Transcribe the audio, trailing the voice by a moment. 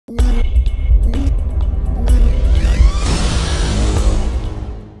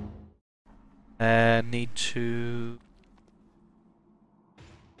need to...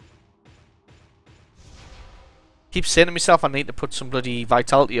 Keep saying to myself I need to put some bloody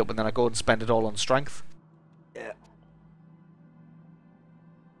vitality up and then I go and spend it all on strength. Yeah.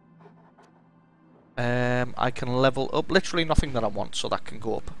 I can level up literally nothing that I want, so that can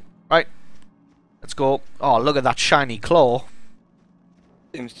go up. Right. Let's go. Oh, look at that shiny claw.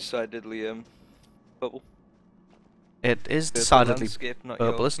 Seems decidedly purple. It is The decidedly landscape, not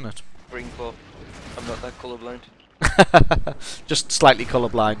purple, your isn't it? green claw. I'm not that colourblind. Just slightly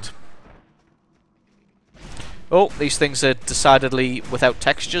colourblind. Oh, these things are decidedly without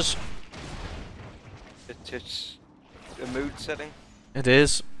textures. It's a mood setting. It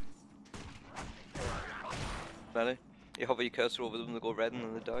is. Really? You hover your cursor over them, they go red and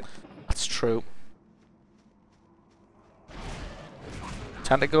then they die. That's true.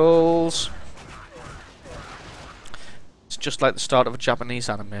 Tentacles. It's just like the start of a Japanese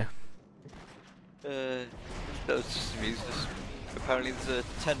anime. That was just amused us. Apparently there's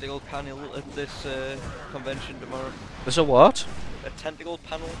a tentacle panel at this convention tomorrow. There's a what? A tentacle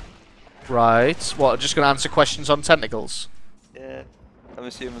panel? Right. What, just going to answer questions on tentacles? Yeah, I'm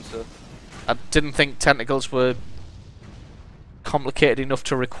assuming so. I didn't think tentacles were complicated enough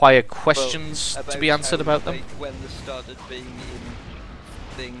to require questions to be answered about them. Like when they started being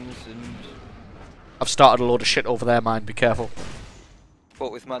in things and... I've started a load of shit over there, mind, be careful.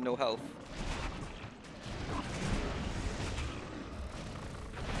 But with man no health.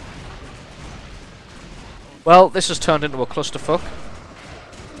 Well, this has turned into a clusterfuck.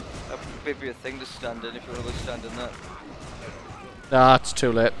 That would be a thing to stand in if you want to go stand in that. Nah, it's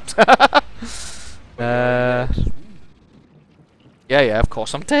too late. Yeah, of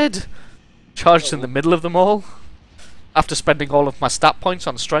course I'm dead. Charged in the middle of them all. After spending all of my stat points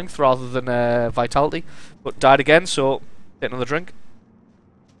on strength rather than vitality. But died again, so get another drink.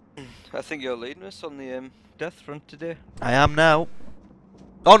 I think you're leading us on the death front today. I am now.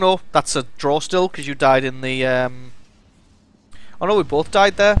 Oh no, that's a draw still, because you died in the... Oh no, we both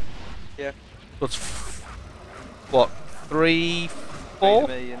died there. Yeah. So it's... what? 3, 4?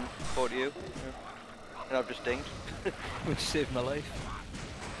 3 to me and 4 to you. Yeah. And I've just dinged. Which saved my life.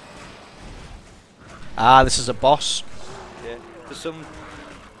 Ah, this is a boss. Yeah. There's some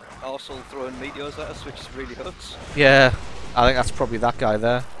arsehole throwing meteors at us, which really hurts. Yeah, I think that's probably that guy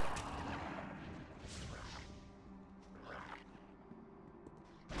there.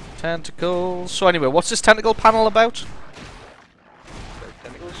 Tentacles. So anyway, what's this tentacle panel about?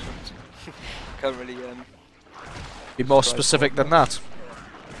 Tentacles? Can't really Be more specific than that.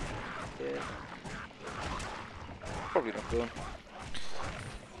 Yeah. Probably not going.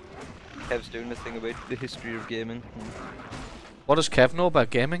 Kev's doing a thing about the history of gaming. What does Kev know about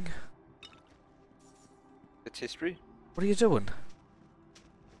gaming? It's history. What are you doing?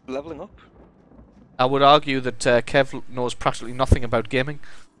 Leveling up. I would argue that Kev knows practically nothing about gaming.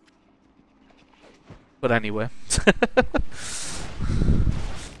 But anyway.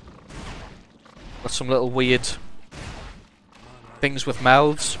 Got some little weird things with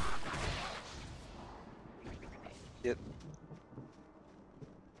mouths. Yep.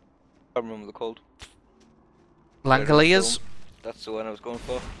 Can't remember the called. Langoliers? That's the one I was going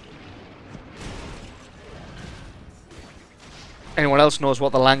for. Anyone else knows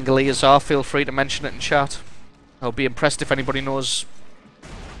what the Langoliers are, feel free to mention it in chat. I'll be impressed if anybody knows.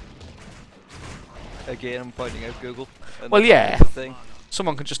 Again, I'm pointing out Google. Well, yeah. Thing.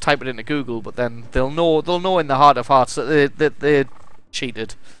 Someone can just type it into Google, but then they'll know in the heart of hearts that they're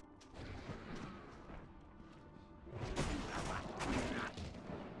cheated.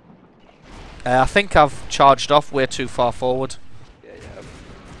 I think I've charged off way too far forward. Yeah, yeah.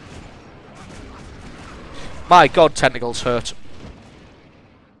 My god, tentacles hurt.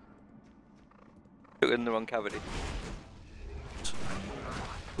 Took it in the wrong cavity. It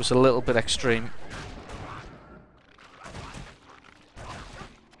was a little bit extreme.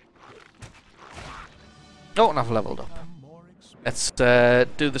 Oh, and I've leveled up. Let's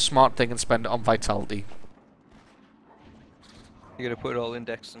do the smart thing and spend it on vitality. You're gonna put it all in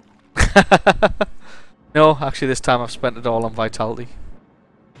Dexton. No, actually this time I've spent it all on vitality.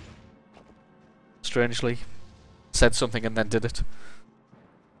 Strangely. Said something and then did it.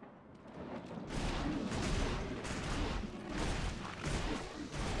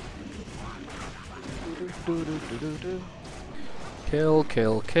 Kill,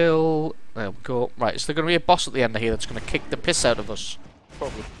 kill, kill. There we go. Right, is there going to be a boss at the end of here that's going to kick the piss out of us?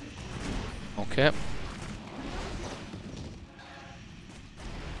 Probably. Okay.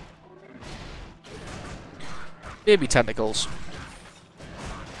 Baby tentacles.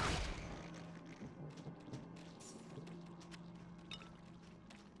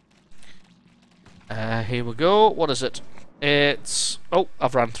 Here we go. What is it? It's... Oh,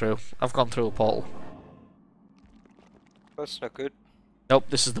 I've ran through. I've gone through a portal. That's not good. Nope,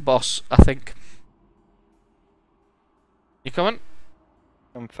 this is the boss, I think. You coming?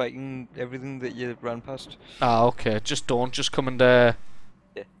 I'm fighting everything that you ran past. Ah, okay. Just don't. Just come and... Yeah,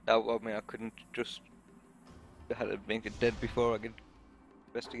 I mean, I couldn't just... I had to make it dead before I could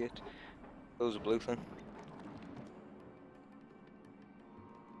investigate. That was a blue thing.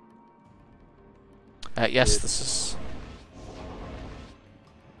 Yes, this is...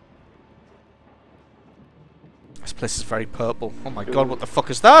 This place is very purple. Oh my god, what the fuck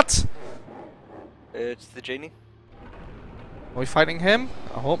is that? It's the genie. Are we fighting him?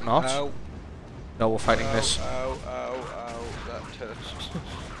 I hope not. Ow. No, we're fighting Ow, this. ow, ow, ow, that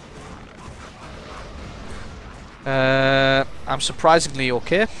hurts. I'm surprisingly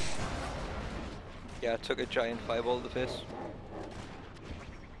okay. Yeah, I took a giant fireball to the face.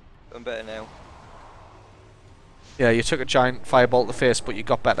 I'm better now. Yeah, you took a giant fireball to the face, but you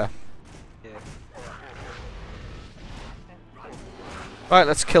got better. Yeah. Right,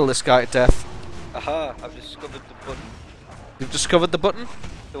 let's kill this guy to death. Aha! I've discovered the button. You've discovered the button?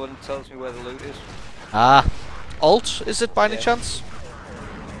 The one that tells me where the loot is. Ah. Alt, is it by any Yeah. chance?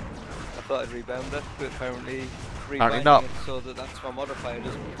 I thought I'd rebound it, but apparently Apparently rebinding not. it so that that's my modifier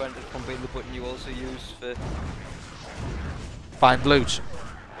doesn't prevent it from being the button you also use for... Find loot.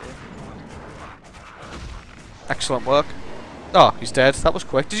 Excellent work. Oh, he's dead. That was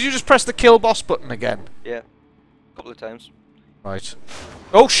quick. Did you just press the kill boss button again? Yeah. A couple of times. Right.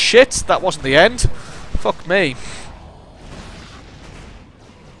 Oh shit! That wasn't the end. Fuck me.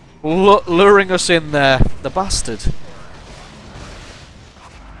 Luring us in there. The bastard. Sit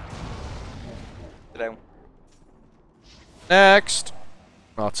down. Next.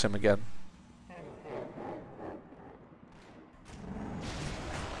 Oh, it's him again.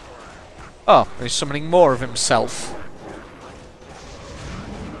 Oh, he's summoning more of himself.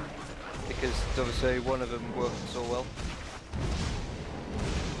 Because obviously one of them worked so well.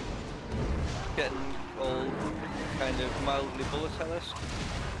 Getting all kind of mildly bullet hell-esque.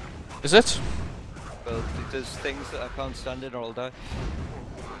 Is it? Well, it does things that I can't stand in or I'll die.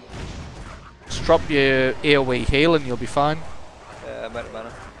 Just drop your AoE heal and you'll be fine. I'm out of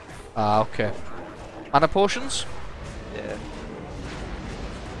mana. Ah, okay. Mana potions? Yeah.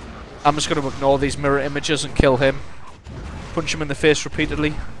 I'm just going to ignore these mirror images and kill him. Punch him in the face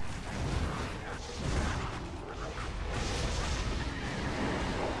repeatedly.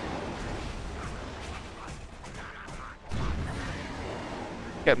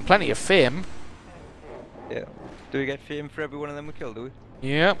 Getting plenty of fame. Yeah. Do we get fame for every one of them we kill, do we?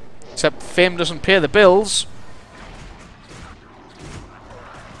 Yeah. Except fame doesn't pay the bills.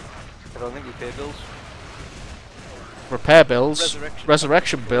 I don't think we pay bills. Repair bills.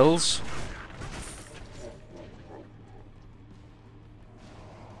 Resurrection bills.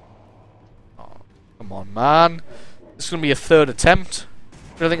 Oh, come on, man. This is going to be a third attempt.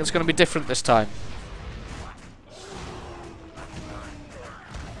 I don't think it's going to be different this time.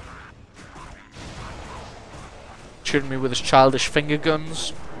 Shooting me with his childish finger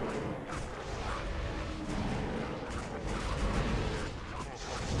guns.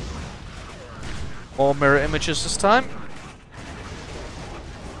 More mirror images this time.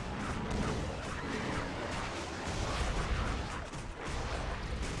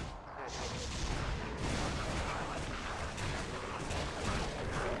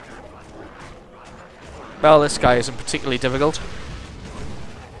 Well, this guy isn't particularly difficult.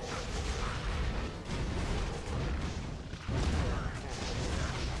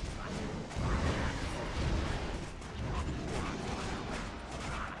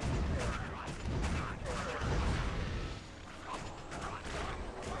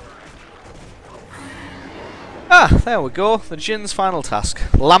 Ah, there we go. The Djinn's final task.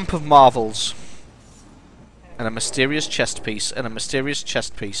 Lamp of Marvels. And a mysterious chest piece. And a mysterious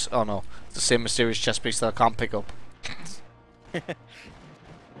chest piece. Oh no. It's the same mysterious chest piece that I can't pick up.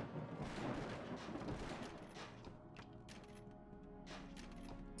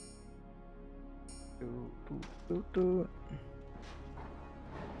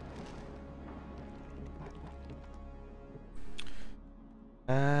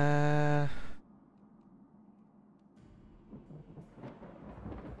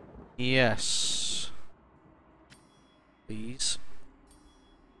 Yes. Please.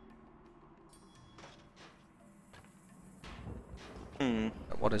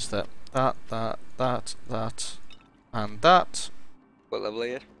 What is that? That, and that. What level are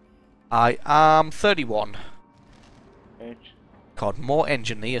you? I am 31. Right. God, more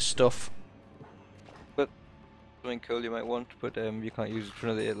engineer stuff. But Something cool you might want, but you can't use it for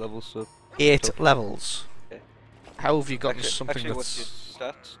another 8 levels, so... 8 tough. levels? Yeah. How have you gotten something actually, what's your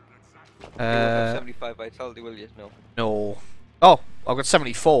that's... stats? You won't have 75 vitality, will you? No. No. Oh, I've got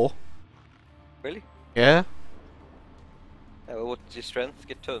 74. Really? Yeah. Well, what's your strength?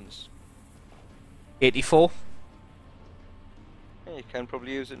 Get tons. 84. Yeah, you can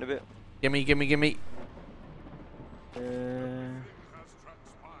probably use it in a bit. Gimme, gimme, gimme.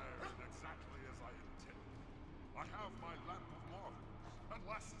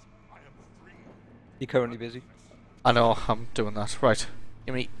 You're currently busy. I know, I'm doing that. Right.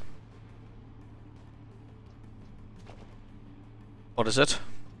 Gimme. What is it?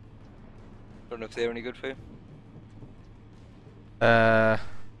 Don't know if they're any good for you.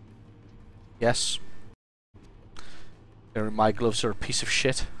 Yes. My gloves are a piece of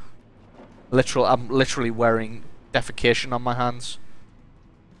shit. I'm literally wearing defecation on my hands.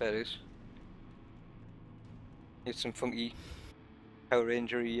 That is. Need some funky Power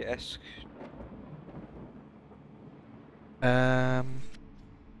Ranger-esque.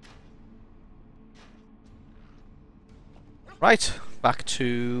 Right, back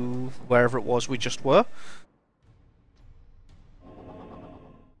to wherever it was we just were.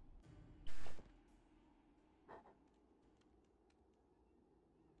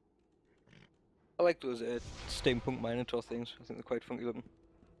 I like those steampunk Minotaur things. I think they're quite funky looking.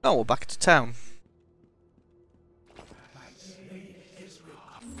 Oh, we're back to town.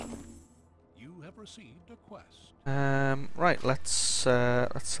 You have received a quest. Right, let's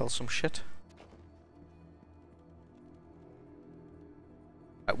sell some shit.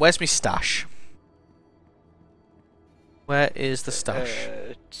 Right, where's my stash? Where is the stash?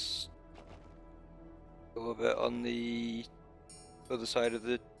 It's over on the other side of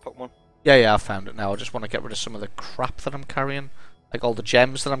the Pokemon. Yeah, I found it now. I just want to get rid of some of the crap that I'm carrying. Like all the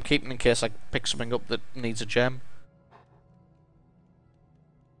gems that I'm keeping in case I pick something up that needs a gem.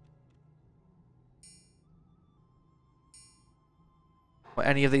 Or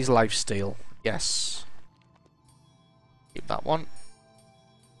any of these lifesteal? Yes. Keep that one.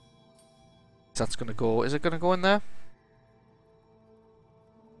 That's gonna go. Is it gonna go in there?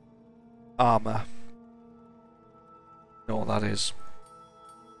 Armor. No, that is.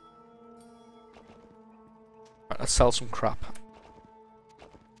 Right, let's sell some crap.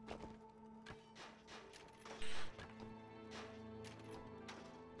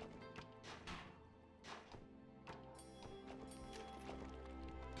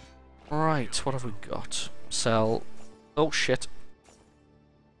 Right, what have we got? Sell. Oh shit.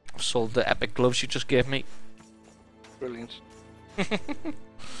 I've sold the epic gloves you just gave me. Brilliant.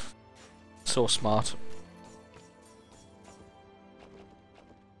 So smart.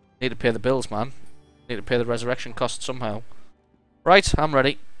 Need to pay the bills, man. Need to pay the resurrection cost somehow. Right, I'm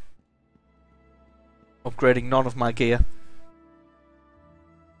ready. Upgrading none of my gear.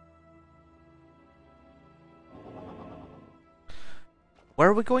 Where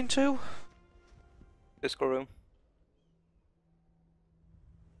are we going to? Disco room.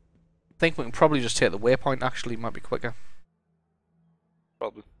 I think we can probably just take the waypoint, actually, might be quicker.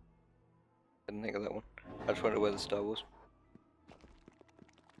 Probably. Didn't think of that one. I just wondered where the star was.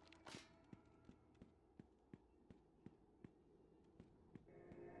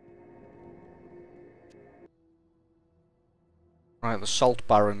 Right, the Salt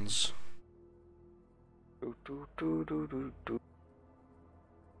Barons.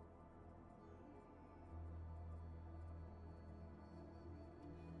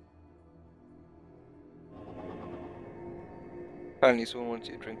 Apparently someone wants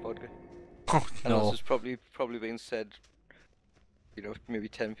you to drink vodka. Oh, And no. this has probably been said, you know, maybe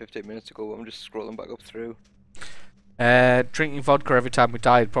 10-15 minutes ago. I'm just scrolling back up through. Drinking vodka every time we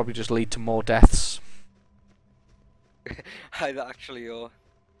die would probably just lead to more deaths. Either actually or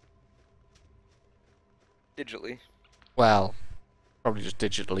digitally. Well, probably just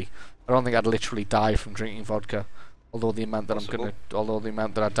digitally. I don't think I'd literally die from drinking vodka. Although the amount that although the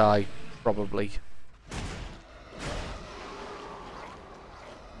amount that I die, probably.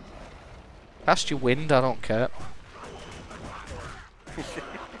 Cast your wind, I don't care.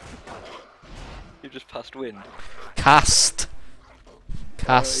 You just passed wind. Cast!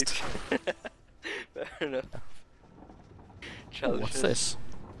 Cast. Right. Fair enough. Oh, what's this?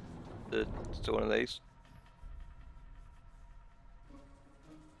 It's one of these.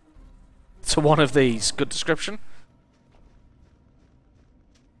 So one of these. Good description.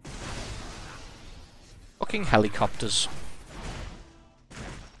 Fucking helicopters.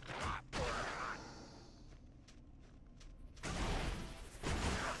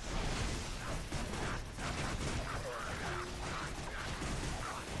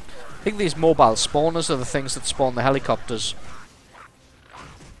 I think these mobile spawners are the things that spawn the helicopters.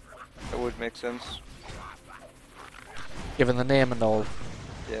 That would make sense. Given the name and all.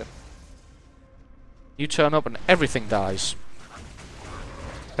 Yeah. You turn up and everything dies.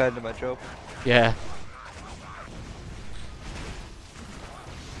 Kind of my job. Yeah.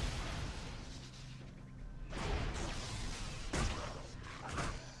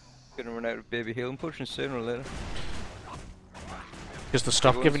 Gonna run out of baby healing potions sooner or later. Because they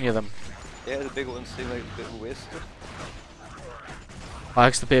stop giving you them. Yeah, the big ones seem like a bit of a waste. Why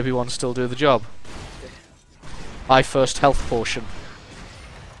does the baby ones still do the job? My first health potion.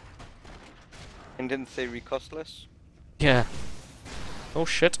 And didn't they recost less? Yeah. Oh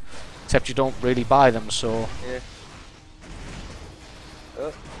shit. Except you don't really buy them, so... Yeah.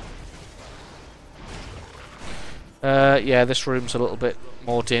 Oh. Yeah, this room's a little bit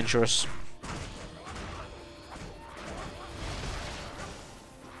more dangerous.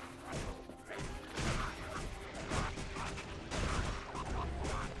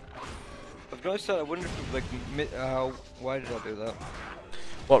 I've noticed that. I wonder if like why did I do that?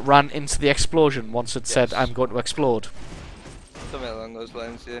 What ran into the explosion once it said, I'm going to explode. Something along those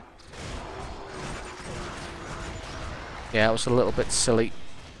lines, yeah. Yeah, it was a little bit silly.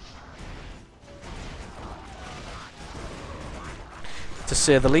 To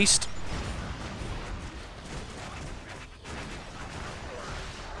say the least.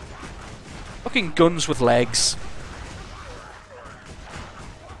 Fucking guns with legs.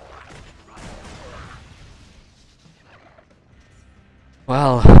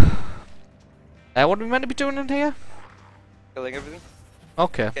 Well, what are we meant to be doing in here? Killing everything.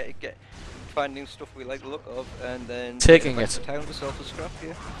 Okay. Finding stuff we like the look of, and then Taking back it. to town to sell for scrap.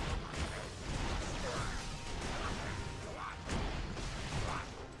 Yeah.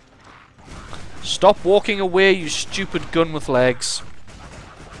 Stop walking away, you stupid gun with legs.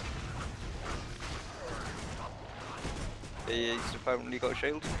 He's apparently got a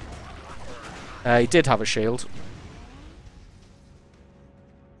shield. He did have a shield.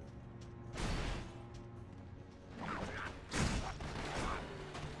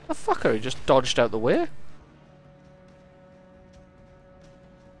 The fucker, he just dodged out the way.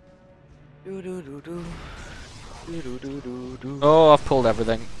 Oh, I've pulled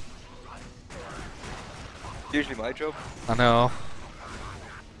everything. Usually my job. I know.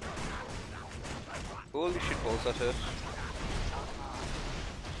 Holy shit balls, that hurt.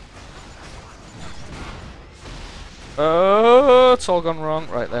 Oh, it's all gone wrong.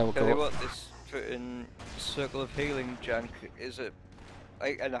 Right, there we Tell you go. what, this fucking circle of healing jank is an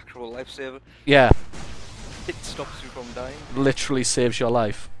actual lifesaver. Yeah, It stops you from dying. literally saves your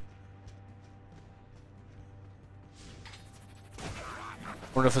life.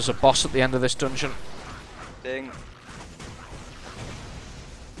 Wonder if there's a boss at the end of this dungeon. Dang.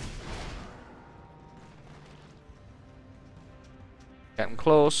 Getting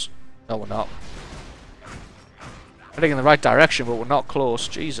close. No, we're not. Heading in the right direction, but we're not close.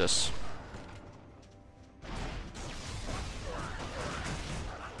 Jesus.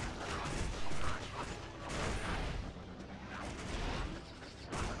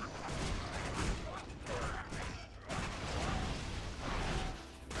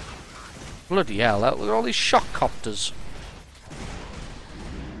 Bloody hell, look at all these shock copters.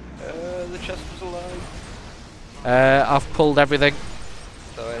 The chest was alive. I've pulled everything.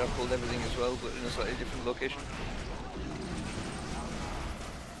 Alright, I pulled everything as well, but in a slightly different location.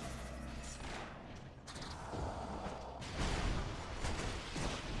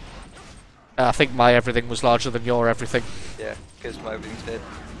 I think my everything was larger than your everything. Yeah, because my everything's dead.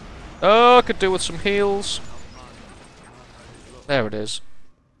 Oh, I could do with some heals. There it is.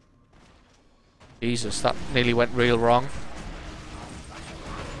 Jesus, that nearly went real wrong.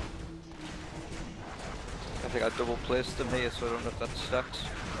 I think I double placed them here, so I don't know if that stacks.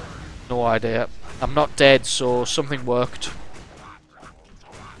 No idea. I'm not dead, so something worked.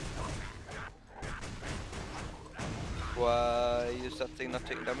 Why is that thing not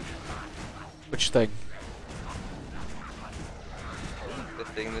taking damage? Which thing? The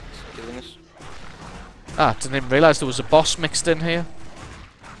thing that's killing us. Ah, didn't even realise there was a boss mixed in here.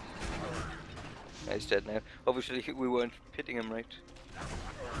 Yeah, he's dead now. Obviously, we weren't hitting him right.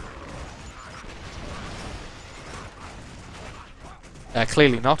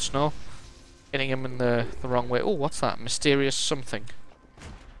 Clearly not, no. Hitting him in the wrong way. Oh, what's that? Mysterious something.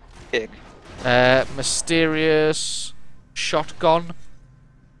 Cake. Mysterious shotgun.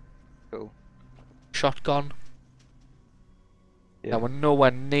 Cool. Shotgun. Yeah. Now we're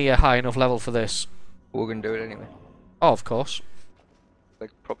nowhere near high enough level for this. We're gonna do it anyway. Oh, of course.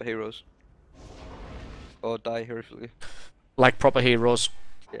 Like proper heroes. Or die horrifically. Like proper heroes.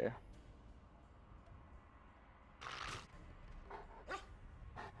 Yeah.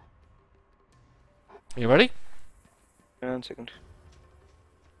 You ready? Hang on a second.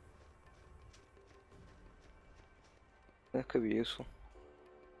 That could be useful.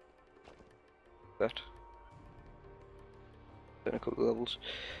 That. Then a couple of levels.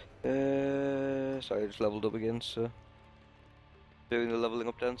 Sorry, I just leveled up again, so... Doing the leveling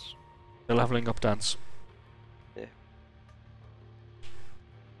up dance. The leveling up dance. Yeah.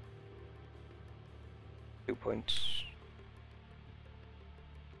 2 points.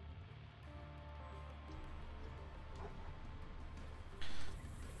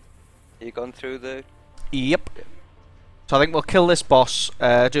 You gone through the... Yep. So I think we'll kill this boss,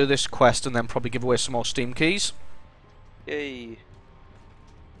 do this quest, and then probably give away some more Steam keys. Yay!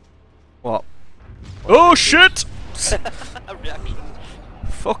 What? Oh shit! A reaction.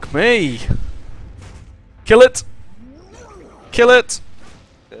 Fuck me! Kill it! Kill it!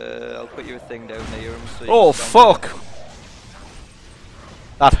 I'll put you a thing down near him so you Oh can stand fuck!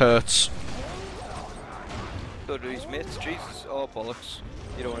 That hurts. So do his mates, Jesus, oh bollocks.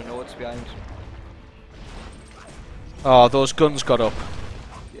 You don't want to know what's behind. Oh, those guns got up.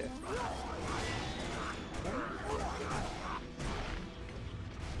 Yeah.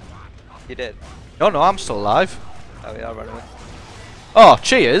 You dead? No, no, I'm still alive. Oh yeah, I ran away. Oh,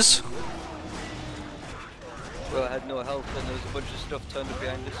 cheers! Well, I had no health and there was a bunch of stuff turned up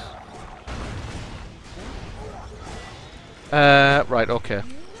behind us. Right, okay.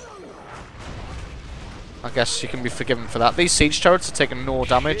 I guess you can be forgiven for that. These siege turrets are taking no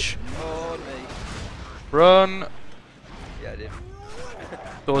damage. Oh, me. Run! Yeah, I did.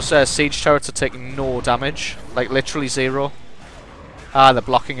 Those siege turrets are taking no damage. Like, literally zero. Ah, they're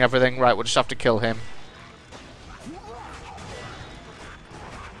blocking everything. Right, we'll just have to kill him.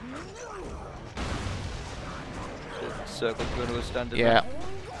 Circle's going to stand in Yeah. there.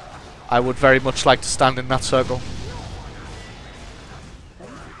 I would very much like to stand in that circle.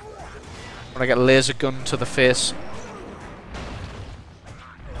 When I get laser gun to the face.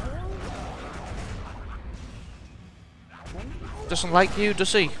 Doesn't like you,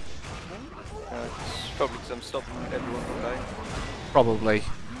 does he? It's probably because I'm stopping everyone from dying. Probably.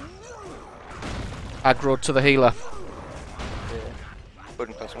 Aggro to the healer. Yeah.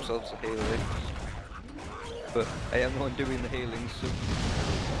 Wouldn't class myself as a healer, eh? But I am the one doing the healing, so...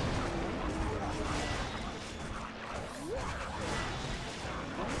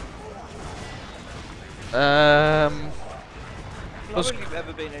 I don't think you've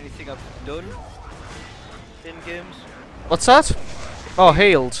ever been anything I've done in games. What's that? Oh,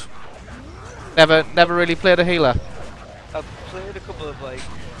 healed. Never really played a healer. I've played a couple of like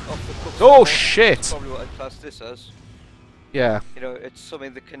off the cuff. Oh, stuff. shit. That's probably what I'd class this as. Yeah. You know, it's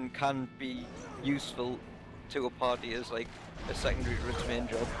something that can be useful to a party as like a secondary to its main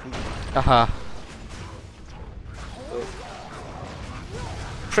job. Aha. So,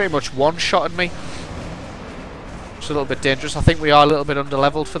 Pretty much one-shotted me. It's a little bit dangerous. I think we are a little bit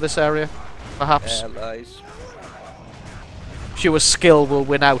under-leveled for this area. Perhaps. lies. Pure skill will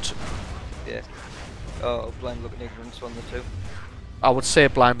win out. Yeah. Oh, blind look and ignorance on the two. I would say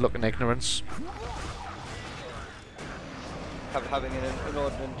blind luck and ignorance. Having an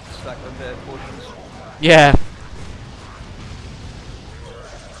inordinate stack of potions. Yeah.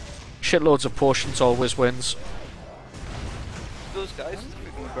 Shitloads of potions always wins. Those guys, the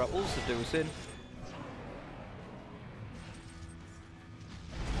freaking grapples that do us in.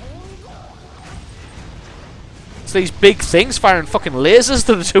 It's these big things firing fucking lasers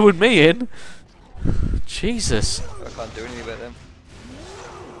that are doing me in. Jesus. I can't do anything about them.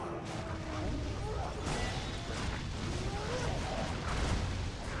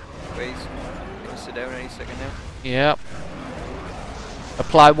 Wait, he's gonna sit down any second now. Yep.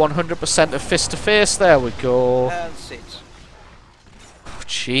 Apply 100% of fist to face. There we go. And sit. Oh,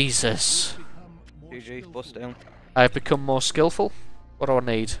 Jesus. GG, bust down. I've become more skillful. What do I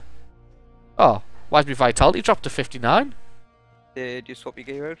need? Oh, why's my vitality dropped to 59? Did you swap your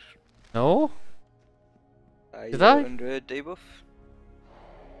gear out? No. Did Did I? Under a debuff?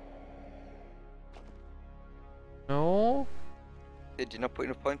 No. Did you not put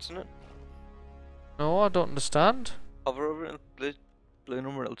enough points in it? No, I don't understand. Hover over it, the blue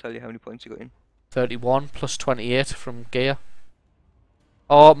number, it'll tell you how many points you got in. 31 plus 28 from gear.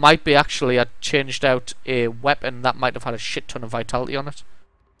 Oh, it might be actually I changed out a weapon that might have had a shit ton of vitality on it.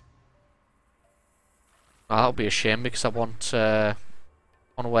 Oh, that'll be a shame because I want to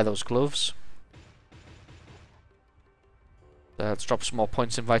wear those gloves. Let's drop some more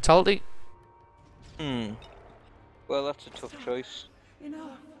points in vitality. Well, that's a tough choice.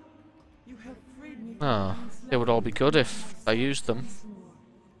 Ah, they would all be good if I used them.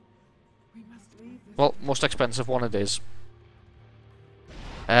 Well, most expensive one it is.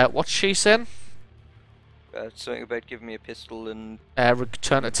 What's she saying? Something about giving me a pistol and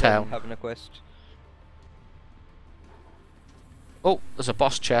Return to town. having a quest. Oh, there's a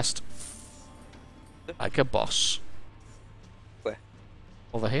boss chest. Like a boss. Where?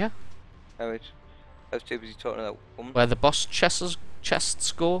 Over here. Oh wait. I was too busy talking to that woman. Where the boss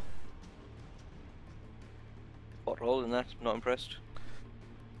chests go. What hole in that? Not impressed.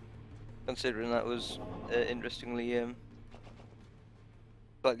 Considering that was interestingly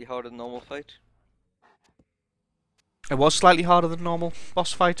slightly harder than normal fight. It was slightly harder than normal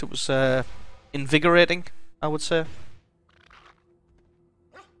boss fight. It was invigorating, I would say.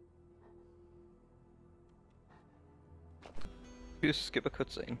 You just skip a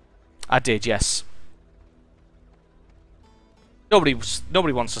cutscene. I did, yes. Nobody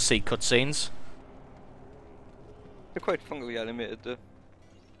wants to see cutscenes. They're quite fungally animated though.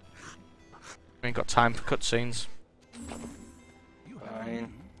 We ain't got time for cutscenes.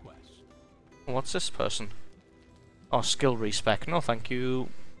 Fine. What's this person? Oh, skill respec. No, thank you.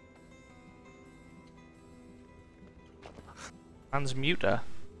 Transmuter.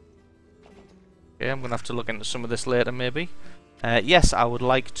 Okay, I'm gonna have to look into some of this later, maybe. Yes, I would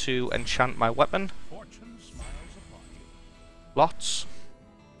like to enchant my weapon. Fortune smiles upon you. Lots.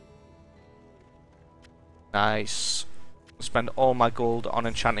 Nice. Spend all my gold on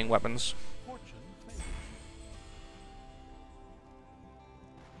enchanting weapons. Fortune favors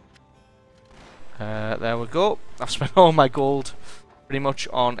you. There we go. I've spent all my gold pretty much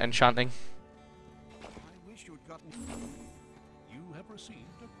on enchanting. I wish you'd gotten. You have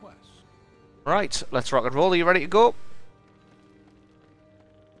received a quest. Right, let's rock and roll. Are you ready to go?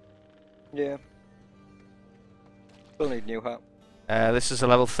 Yeah. Still need new hat. This is a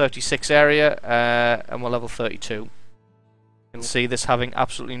level 36 area, and we're level 32. You can see this having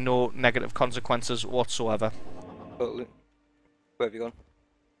absolutely no negative consequences whatsoever. Totally. Where have you gone?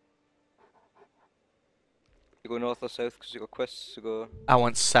 You go north or south because you got quests to go. I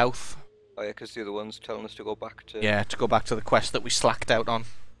went south. Oh yeah, because the other one's telling us to go back to. Yeah, to go back to the quest that we slacked out on.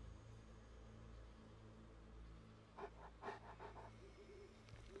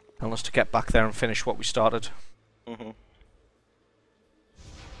 Telling us to get back there and finish what we started. Quite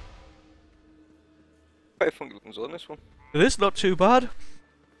a funky looking zone, this one. It is not too bad.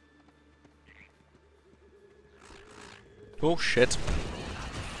 Oh shit.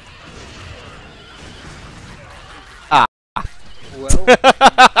 Ah. Well.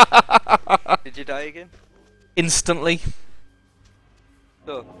 Did you die again? Instantly.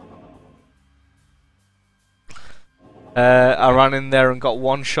 No. I ran in there and got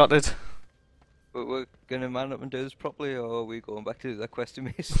one-shotted. But we're gonna man up and do this properly, or are we going back to that quest to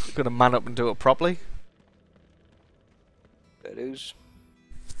miss? Gonna man up and do it properly. That is.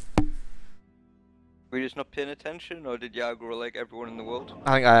 Were you just not paying attention, or did you aggro like everyone in the world?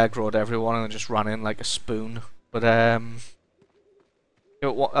 I think I aggroed everyone and I just ran in like a spoon. But I'll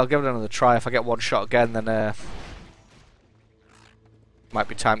give it another try. If I get one shot again, then might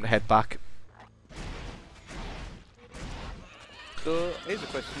be time to head back. So, here's a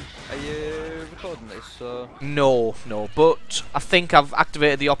question. Are you recording this, or...? No, but I think I've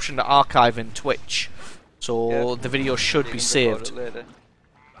activated the option to archive in Twitch. So Yeah. the video should You be can record saved. it later.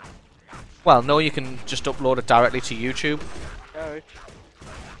 Well, no, you can just upload it directly to YouTube. Alright.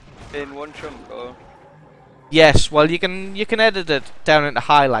 In one chunk, or...? Yes, well you can edit it down into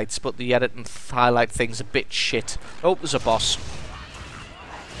highlights, but the edit and highlight thing's a bit shit. Oh, there's a boss.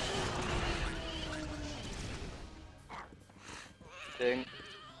 Ding.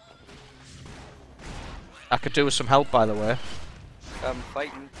 I could do with some help, by the way.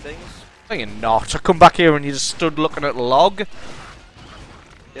 Fighting things? No, you're not. I come back here and you just stood looking at a log.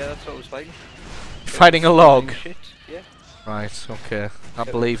 Yeah, that's what I was fighting. Fighting a log. Shit, yeah. Right, okay. I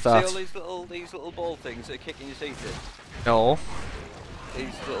Yeah, believe See that. all these little ball things that are kicking your teeth in? No.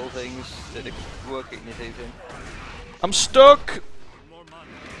 These little things that were kicking your teeth in. I'm stuck!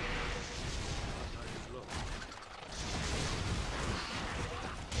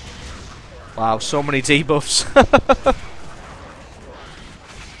 Wow, so many debuffs.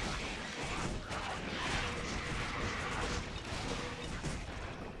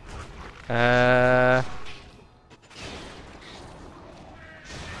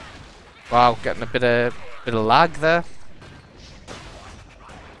 Wow, getting a bit of lag there.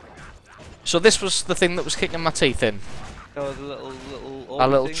 So this was the thing that was kicking my teeth in. No, the little A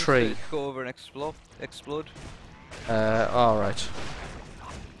little things tree. that go over and explode. Alright.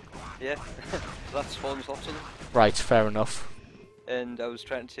 Yeah, that spawns lots of them. Right, fair enough. And I was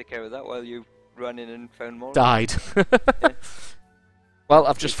trying to take care of that while you ran in and found more. Died. Yeah. Well,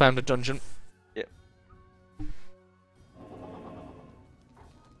 I've just found a dungeon. Yep.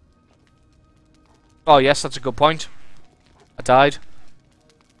 Oh yes, that's a good point. I died.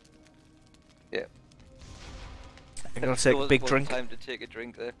 Yeah. I'm gonna take a big drink. Time to take a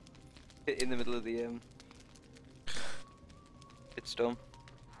drink there, in the middle of the shitstorm.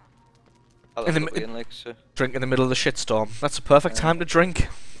 In the drink in the middle of the shitstorm. That's a perfect time to drink.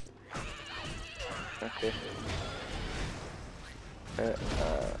 Okay.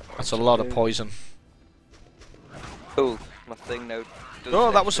 That's a lot of poison. Oh, my thing now.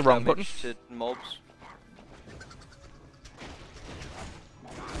 Oh, that was the wrong button. To mobs.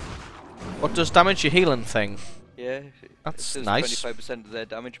 What does damage your healing thing? Yeah. That's it nice. 25% of their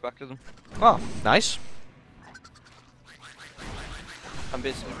damage back to them. Oh, nice. I'm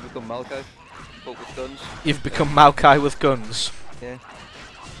basically become Maokai, but with guns. You've become Maokai with guns. Yeah.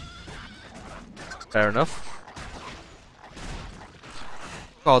 Fair enough.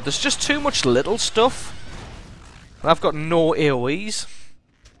 Oh, there's just too much little stuff. And I've got no AoEs.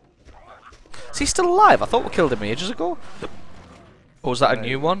 Is he still alive? I thought we killed him ages ago. Or was that a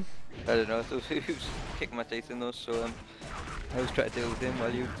new one? I don't know, I thought he was kicking my teeth in those, so I was trying to deal with him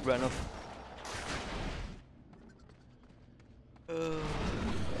while you ran off.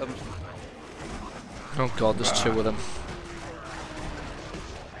 Oh god, there's two of them.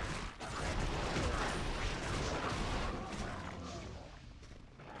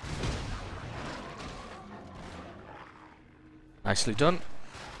 Nicely done.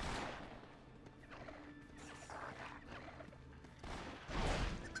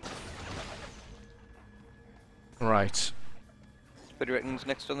 Right. What do you reckon's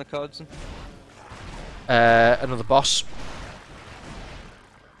next on the cards? Another boss.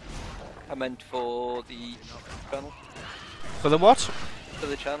 I meant for the channel. For the what? For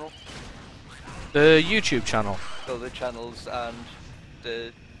the channel. The YouTube channel. So the channels and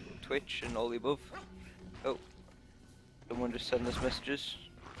the Twitch and all the above. Oh. Someone just send us messages.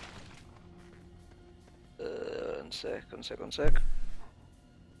 One sec.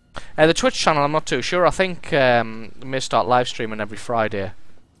 The Twitch channel, I'm not too sure. I think we may start live streaming every Friday.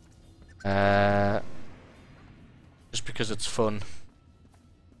 Just because it's fun.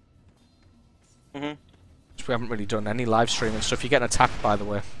 Mhm. We haven't really done any live streaming, so if you're getting attacked, by the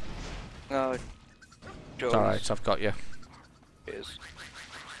way. No. It's alright, I've got you. Cheers.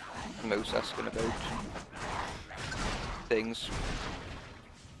 Mouse asking about things.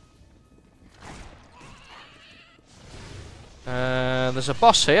 There's a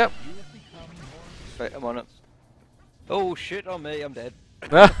boss here. Right, I'm on it. Oh shit on me, I'm dead.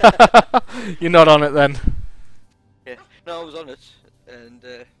 You're not on it then. Yeah, no, I was on it, and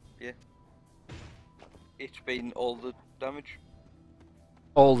yeah. It's been all the damage.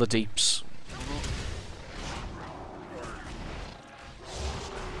 All the deeps.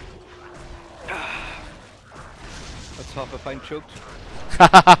 That's half a pint choked.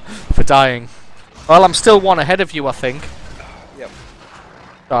 For dying. Well, I'm still one ahead of you, I think. Yep.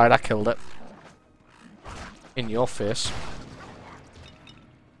 Alright, I killed it. In your face.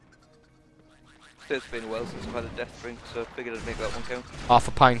 It's been a while since I've had a death drink, so I figured I'd make that one count. Half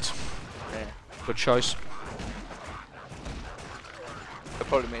a pint. Yeah. Good choice. That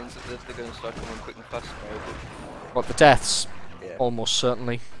probably means that they're going to start coming quick and fast now, but What, the deaths? yeah. Almost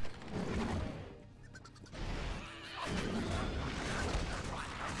certainly.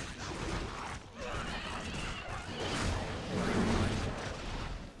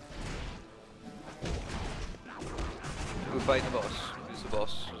 We're fighting the boss. Who's the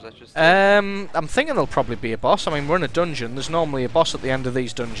boss? Was that just I'm thinking there'll probably be a boss. I mean, we're in a dungeon. There's normally a boss at the end of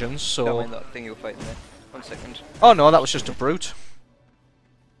these dungeons, so... Don't mind that thing you were fighting there. 1 second. Oh no, that was just a brute.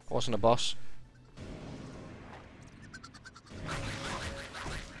 It wasn't a boss.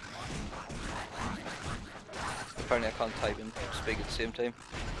 Apparently I can't type and speak at the same time.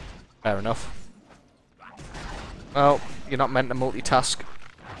 Fair enough. Well, you're not meant to multitask.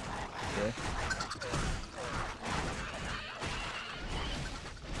 Yeah.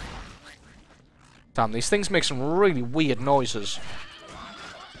 Damn, these things make some really weird noises.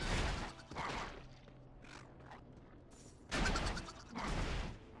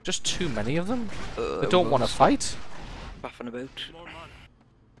 Just too many of them? They don't want to fight? Baffing about.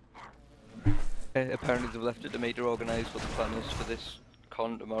 Apparently they've left it to me to organise what the plan is for this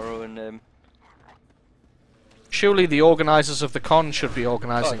con tomorrow, and Surely the organisers of the con should be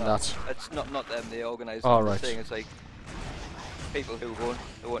organising oh, no, that. it's not them. They organise Oh, the right. thing. It's like people who are going.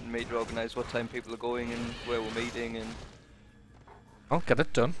 They want me to organise what time people are going and where we're meeting, and Oh, get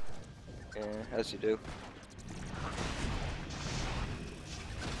it done. yeah, as you do.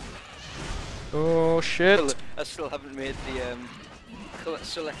 Oh shit. I still haven't made the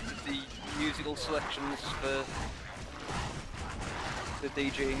selected the musical selections for the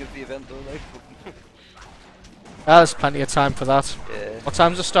DJing of the event though, like. Ah, there's plenty of time for that. Yeah. What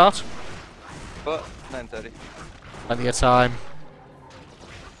time's the start? But 9:30. Plenty of time.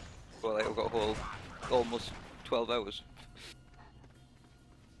 Well, like, I've got a whole almost 12 hours.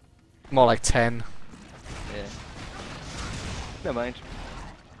 More like 10. Yeah. Never mind.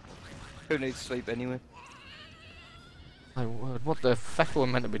 Who needs sleep anyway? My word, what the fuck are we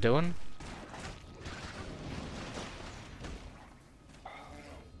meant to be doing?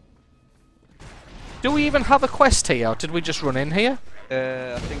 Do we even have a quest here, or did we just run in here?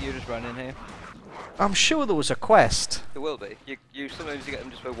 I think you just ran in here. I'm sure there was a quest. There will be. You sometimes you get them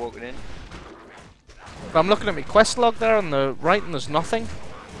just by walking in. But I'm looking at my quest log there on the right and there's nothing.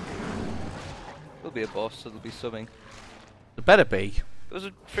 There'll be a boss, so there'll be something. There better be. There was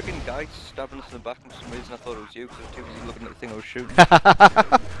a freaking guy stabbing us in the back, and for some reason I thought it was you, because I was too busy looking at the thing I was shooting.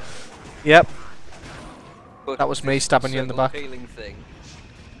 Yep, But that was me this stabbing you in the back. healing thing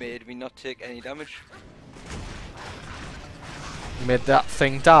made me not take any damage. You made that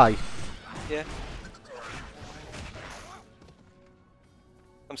thing die. Yeah.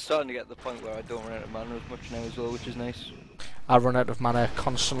 I'm starting to get to the point where I don't run out of mana as much now as well, which is nice. I run out of mana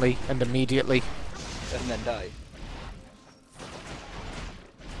constantly and immediately. And then die.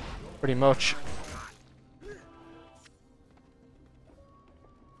 Pretty much.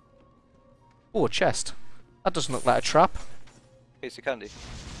 Oh, a chest. That doesn't look like a trap. Piece of candy.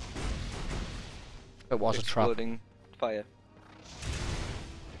 It was a trap. Exploding fire.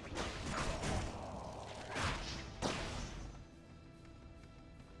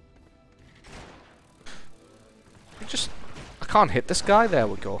 I can't hit this guy. There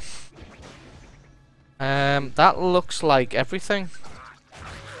we go. That looks like everything.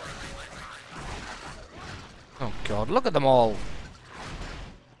 Oh god, look at them all.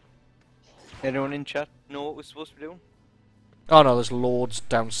 Anyone in chat know what we're supposed to be doing? Oh no, there's loads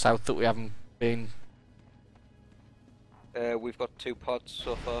down south that we haven't been. We've got 2 pods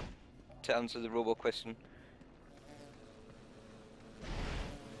so far to answer the robot question.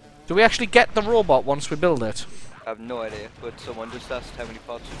 Do we actually get the robot once we build it? I have no idea, but someone just asked how many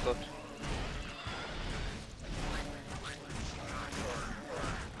pods we've got.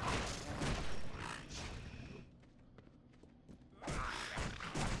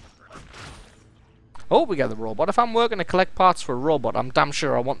 Oh, we get the robot. If I'm working to collect parts for a robot, I'm damn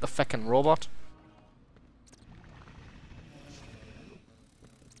sure I want the feckin' robot.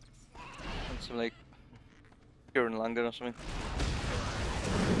 And some like Kieran Langan or something.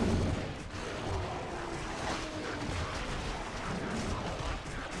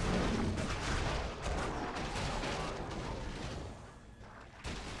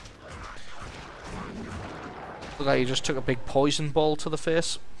 Look like you just took a big poison ball to the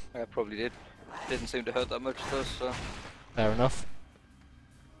face. I probably did. Didn't seem to hurt that much though, so Fair enough.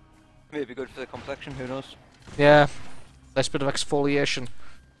 maybe good for the complexion, who knows? Yeah. Nice bit of exfoliation.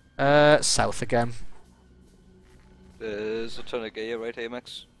 South again. There's a ton of gear right here,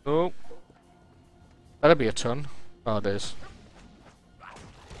 Max. Oh. That'll be a ton. Oh, it is.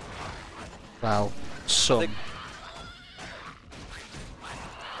 Well, some.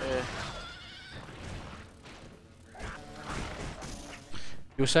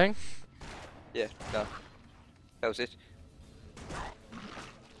 You were saying? Yeah, no. That was it.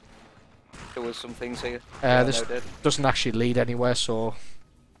 There was some things here. This doesn't actually lead anywhere, so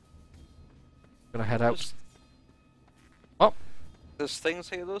gonna head out. Oh, There's things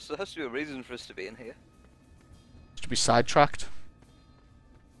here though, so there has to be a reason for us to be in here. to be sidetracked.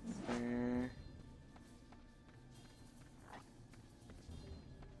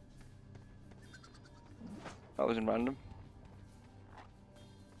 That wasn't random.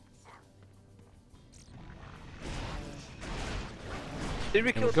 Did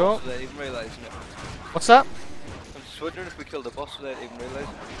we Here kill we the go. boss without even realising it? What's that? I'm just wondering if we killed the boss without even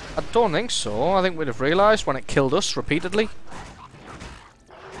realising it. I don't think so. I think we'd have realised when it killed us repeatedly.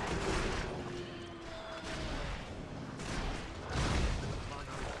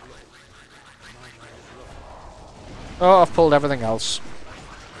 Oh, I've pulled everything else.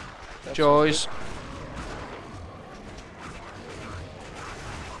 That's Joys.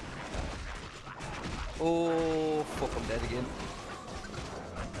 Oh, fuck, I'm dead again.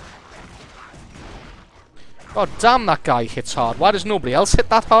 God damn, that guy hits hard. Why does nobody else hit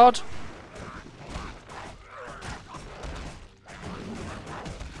that hard?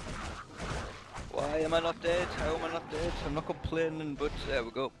 Why am I not dead? How am I not dead? I'm not complaining, but there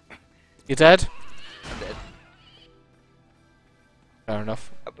we go. You dead? I'm dead. Fair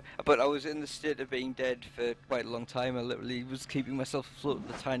enough. But I was in the state of being dead for quite a long time. I literally was keeping myself afloat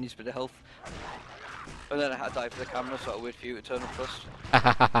with the tiniest bit of health. And then I had to dive for the camera, so I wait for you to turn up first.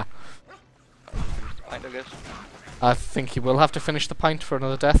 I I guess. think you will have to finish the pint for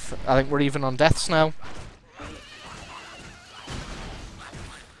another death. I think we're even on deaths now.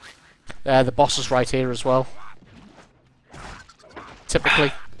 The boss is right here as well.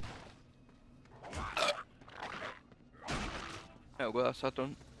 Typically. Yeah, well, that's that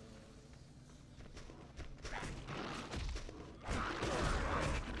done.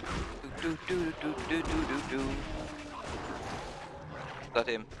 Do. Is that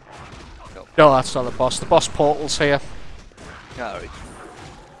him? No. No, that's not the boss. The boss portal's here. Alright.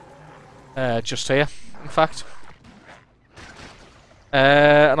 Just here, in fact.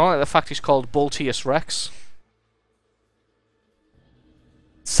 And I like the fact he's called Boltius Rex.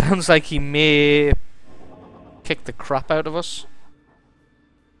 Sounds like he may kick the crap out of us.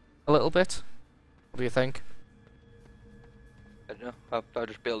 A little bit. What do you think? I don't know. I'll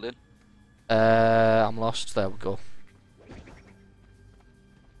just build in. I'm lost. There we go.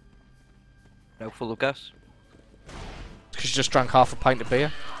 Now full of gas. Because you just drank half a pint of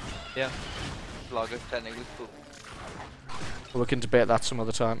beer. Yeah. Lager, technically. But We can debate that some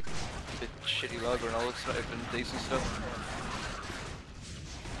other time. bit shitty lager and all. It's not even decent stuff.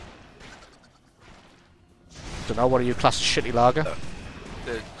 Don't know, what are you class as shitty lager?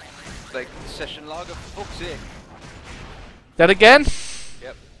 The like session lager, for fuck's sake. Dead again?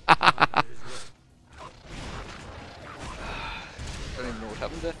 Yep. Don't even know what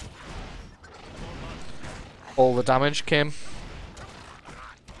happened there. All the damage came.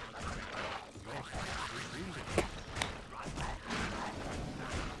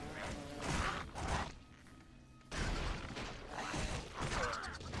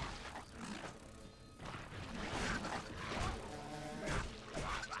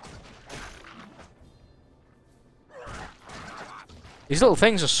 These little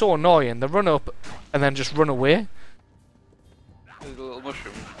things are so annoying. They run up and then just run away. There's a little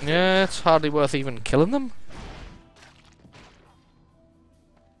mushroom. Yeah, it's hardly worth even killing them.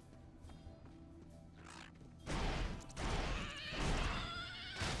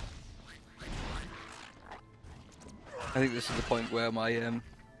 I think this is the point where my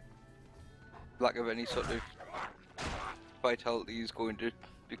lack of any sort of vitality is going to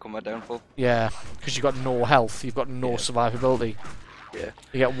become my downfall. Yeah, because you've got no health, you've got no survivability. Yeah.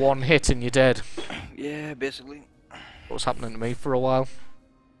 You get one hit and you're dead. Yeah, basically. What was happening to me for a while.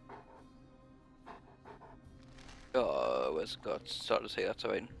 Oh, where's God? Started to say that's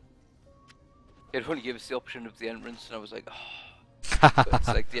alright. It only gave us the option of the entrance, and I was like, oh. But it's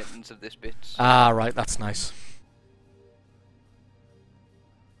like the entrance of this bit. So. Ah, right, that's nice.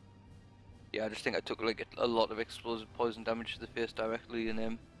 Yeah, I just think I took like a lot of explosive poison damage to the face directly,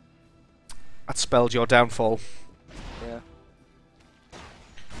 and That spelled your downfall. yeah.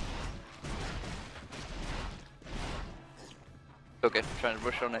 Okay, trying to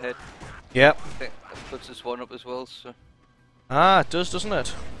rush on ahead. Yep. I think that puts this one up as well, so. Ah, it does, doesn't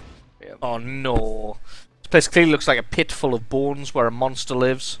it? Yeah. Oh no. This place clearly looks like a pit full of bones where a monster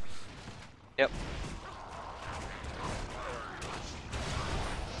lives. Yep.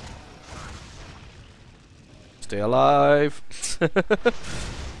 Stay alive.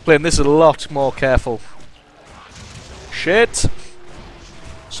 Playing this a lot more careful. Shit.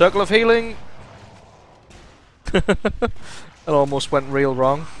 Circle of healing. It almost went real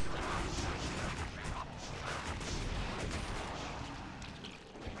wrong.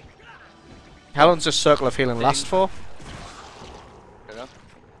 How long does this circle of healing last for? I don't know.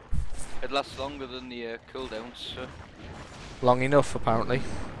 It lasts longer than the cooldowns, so. Long enough, apparently.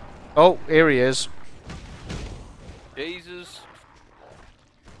 Oh, here he is. Jesus.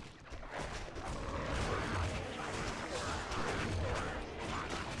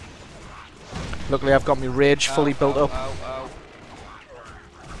 Luckily, I've got my rage fully built up. Ow, ow.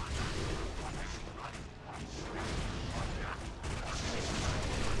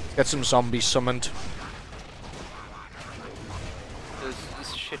 Get some zombies summoned.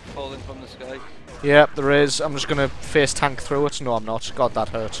 There's shit falling from the sky. Yep, there is. I'm just gonna face tank through it. No, I'm not. God, that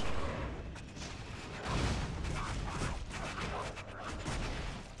hurt.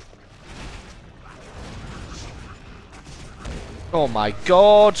 Oh my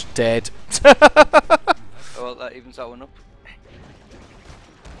god, dead. Oh, well, that evens that one up.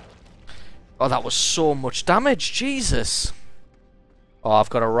 Oh, that was so much damage, Jesus. Oh, I've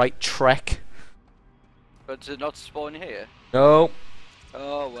got a right trek. But does it not spawn here? No.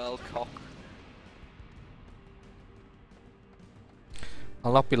 Oh, well, cock.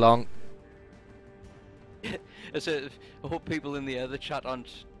 I'll not be long. I hope people in the other chat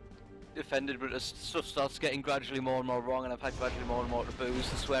aren't offended, but as stuff starts getting gradually more and more wrong, and I've had gradually more and more to booze,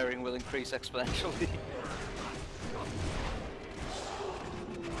 the swearing will increase exponentially.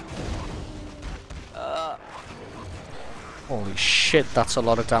 Holy shit, that's a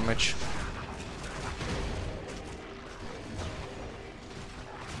lot of damage.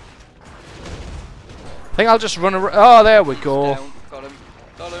 I think I'll just run around. Oh, there we go. Down. Got him.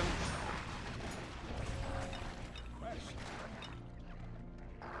 Got him.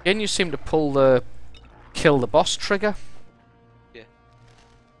 Again, you seem to pull the kill the boss trigger. Yeah.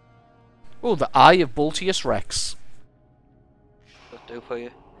 Oh, the Eye of Bultius Rex. That'll do for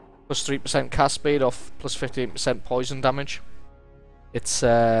you. Plus 3% cast speed off plus 15% poison damage. It's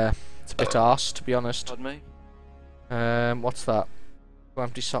a bit arse, to be honest. Pardon me? What's that? Two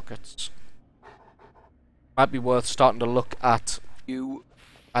empty sockets. Might be worth starting to look at You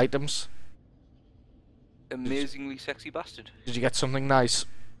items. amazingly sexy bastard. Did you get something nice?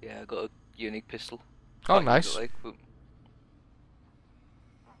 Yeah, I got a unique pistol. Oh, Quite nice. like, but...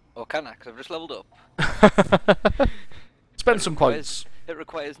 Oh, can I? 'Cause I've just leveled up. Spend some points. It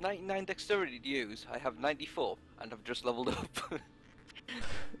requires 99 dexterity to use. I have 94, and I've just leveled up.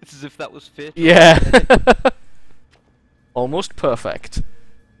 It's as if that was fit. Yeah. Almost perfect.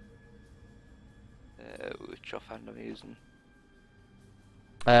 Which offhand am I using?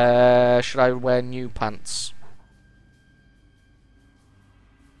 Should I wear new pants?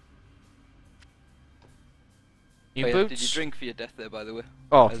 New Oh, yeah, boots? did you drink for your death there, by the way?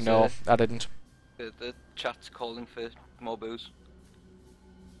 Oh, As, no, I didn't. The chat's calling for more booze.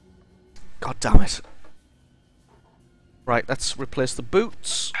 God damn it. Right, let's replace the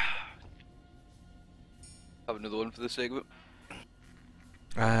boots. Have another one for the sake of it.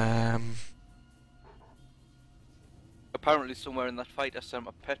 Apparently somewhere in that fight I sent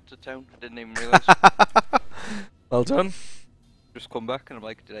my pet to town. I didn't even realise. Well done. Just come back and I'm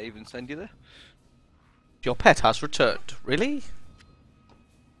like, did I even send you there? Your pet has returned. Really?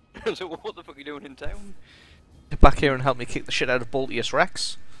 I was like, what the fuck are you doing in town? Get back here and help me kick the shit out of Bultius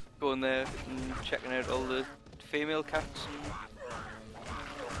Rex. Going there and checking out all the female cats and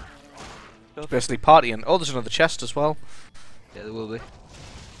stuff. Basically partying. Oh, there's another chest as well. Yeah, there will be.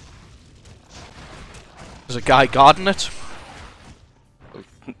 There's a guy guarding it.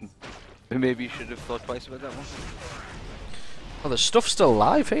 Maybe you should have thought twice about that one. Oh, there's stuff still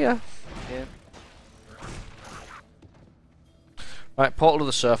alive here. Yeah. Right, portal to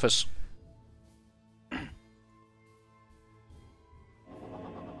the surface.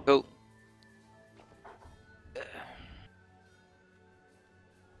 Cool.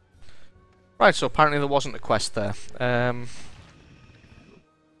 Right, so apparently there wasn't a quest there.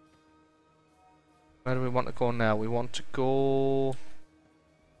 Where do we want to go now? We want to go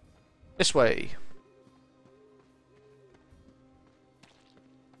this way.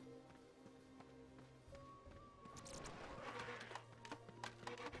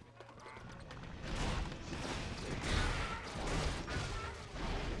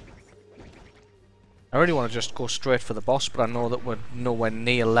 I really want to just go straight for the boss, but I know that we're nowhere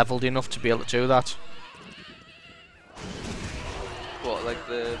near leveled enough to be able to do that. What, like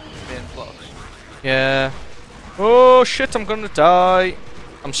the main plot? Yeah. Oh shit, I'm gonna die.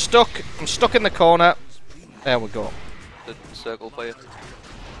 I'm stuck. I'm stuck in the corner. There we go. The circle for you.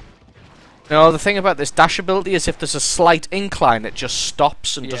 No, the thing about this dash ability is if there's a slight incline, it just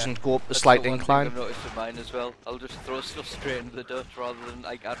stops and doesn't go up the That's slight the one incline. thing I've noticed in mine as well. I'll just throw stuff straight into the dirt rather than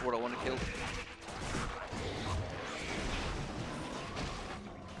like at what I want to kill.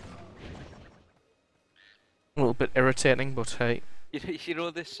 A little bit irritating, but hey. You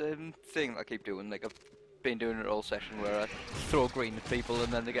know this thing I keep doing, like I've been doing it all session where I throw green at people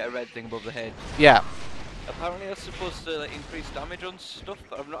and then they get a red thing above the head. Yeah. Apparently that's supposed to like increase damage on stuff,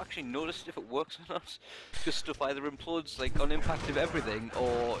 but I've not actually noticed if it works or not. Because stuff either implodes like on impact of everything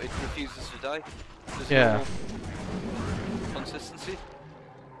or it refuses to die. There's Yeah. no consistency.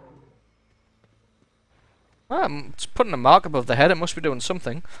 It's putting a mark above the head, it must be doing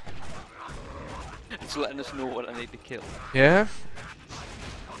something. It's letting us know what I need to kill. Yeah.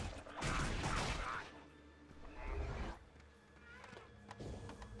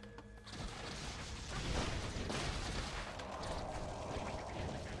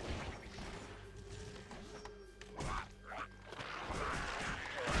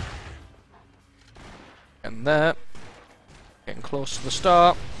 And there. Getting close to the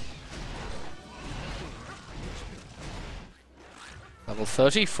start. Level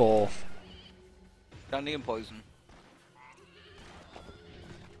 34. Candy and poison.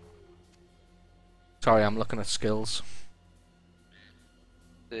 Sorry, I'm looking at skills.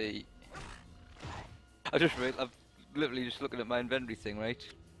 I'm literally just looking at my inventory thing, right?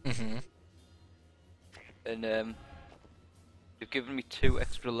 Mm-hmm. And they've given me 2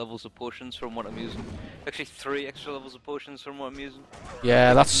 extra levels of potions from what I'm using. Actually, 3 extra levels of potions from what I'm using.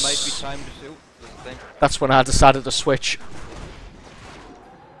 Yeah, It that's... might be time to do. That's the thing. That's when I decided to switch.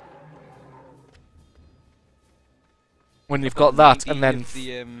 When you've got that, and 90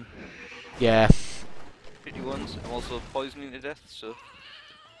 then... of the Yeah. pretty ones. I'm also poisoning to death, so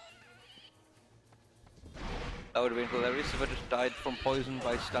that would have been hilarious if I just died from poison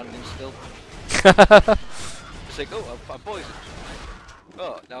by standing still. It's like, oh, I'm poisoned.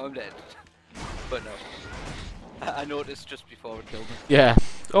 Oh, now I'm dead. But no. I noticed just before it killed me. Yeah.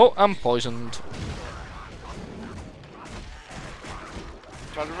 Oh, I'm poisoned.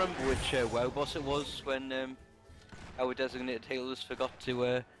 I'm trying to remember which WoW boss it was when our designated healers forgot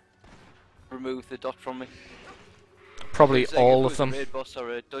to remove the dot from me. Probably It was like, all if of it them. was a raid boss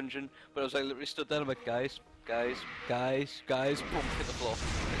or a dungeon, but I was like literally stood there, I'm like, guys, boom, hit the floor.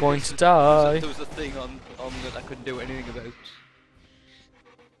 Going to die. There was a thing on that I couldn't do anything about.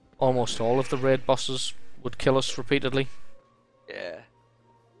 Almost all of the raid bosses would kill us repeatedly. Yeah.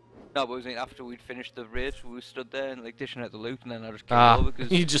 No, but I was saying after we'd finished the raid, we stood there and like dishing out the loot, and then I just came over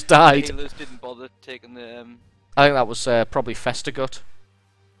because you just the died. healers didn't bother taking the I think that was probably Festagut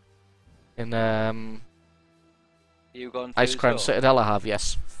in you gone Ice Crown Citadel. I have,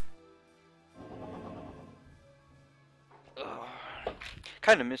 yes.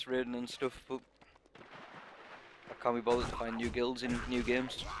 Kind of miss raiding and stuff, but I can't be bothered to find new guilds in new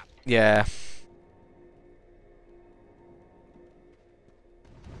games. Yeah.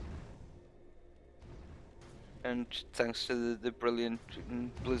 And thanks to the brilliant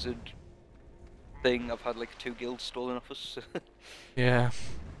Blizzard thing, I've had like 2 guilds stolen off us. Yeah.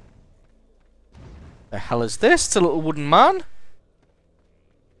 The hell is this? It's a little wooden man.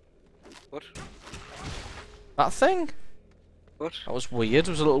 What? That thing? What? That was weird.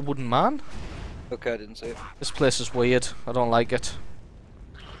 It was a little wooden man. Okay, I didn't see it. This place is weird. I don't like it.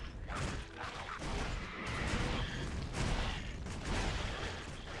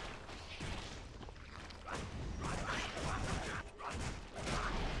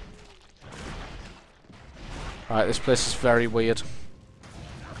 Right, this place is very weird.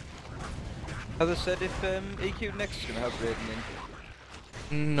 Have they said if EQ Next is going to have raiding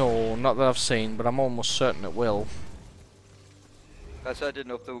in? No, not that I've seen, but I'm almost certain it will. I said I didn't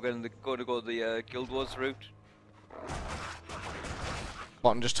know if they were going to go the Guild Wars route.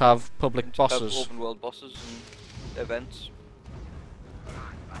 What, and just have public And bosses? have open world bosses and events.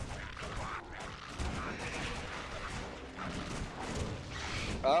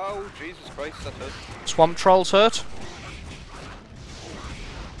 Oh, Jesus Christ, that hurt. Swamp trolls hurt?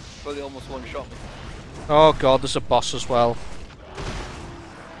 Well, they almost one-shot me. Oh god, there's a boss as well.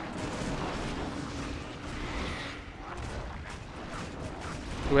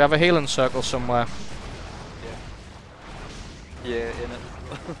 Do we have a healing circle somewhere? Yeah. Yeah, in it.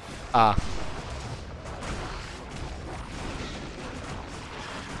 Ah.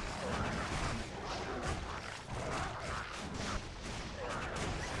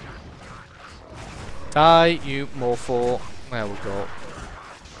 Die, you morpho. There we go.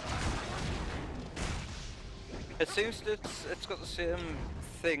 It seems that it's got the same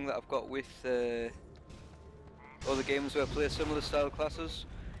thing that I've got with other games where I play similar style classes.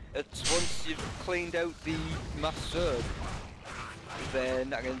 It's once you've cleaned out the mass zerg,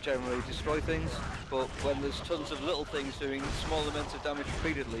 then I can generally destroy things, but when there's tons of little things doing small amounts of damage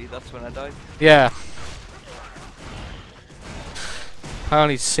repeatedly, that's when I die. Yeah. I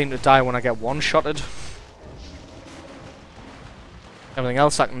only seem to die when I get one-shotted. Everything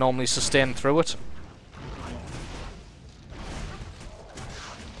else I can normally sustain through it.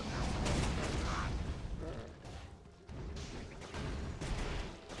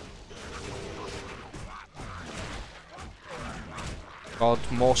 God,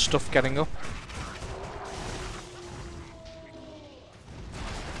 more stuff getting up.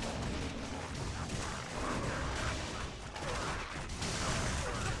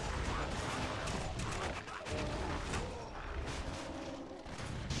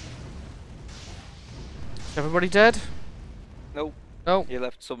 Is everybody dead? Nope. No. You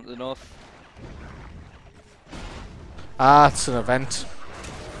left some to the north. Ah, it's an event.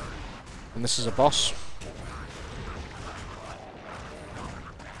 And this is a boss.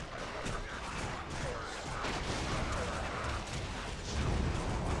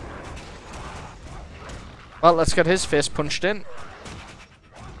 Well, let's get his face punched in.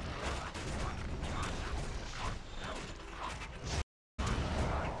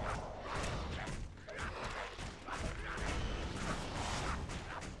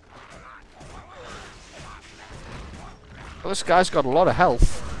 Well, this guy's got a lot of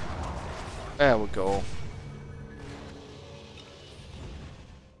health. There we go.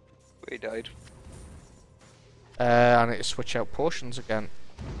 He died. I need to switch out potions again.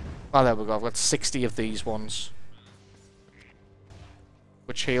 Oh, there we go. I've got 60 of these ones.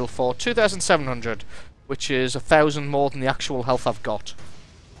 Which heal for 2,700, which is 1,000 more than the actual health I've got.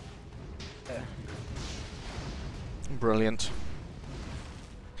 Yeah. Brilliant.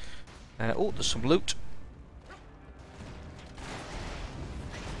 Oh, there's some loot.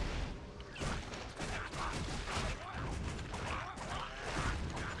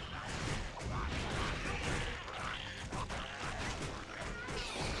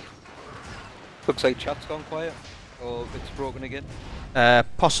 Looks like chat's gone quiet. Or it's broken again.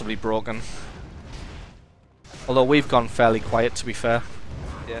 Possibly broken. Although we've gone fairly quiet, to be fair.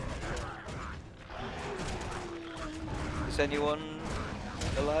 Yeah. Is anyone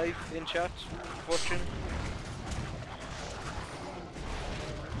alive in chat watching?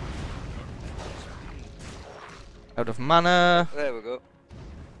 Out of mana. There we go.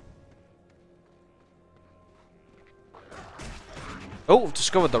 Oh, we've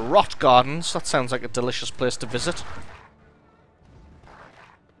discovered the Rot Gardens. That sounds like a delicious place to visit.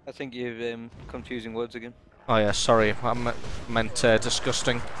 I think you're confusing words again. Oh yeah, sorry. I meant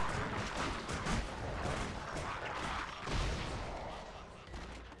disgusting.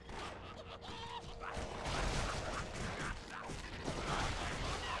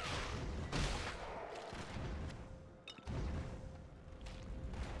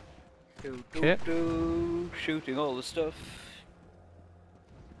 Okay. Shooting all the stuff.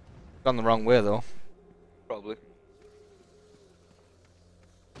 Gone the wrong way though. Probably.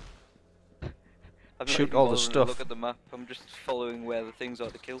 I'm Shoot not even all the bothering to stuff. Look at the map. I'm just following where the things are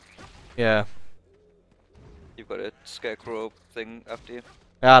to kill. Yeah. You've got a scarecrow thing after you.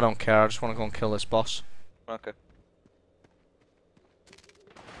 I don't care. I just want to go and kill this boss. Okay.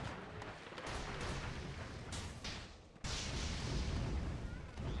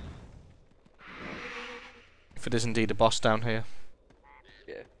 If it is indeed a boss down here.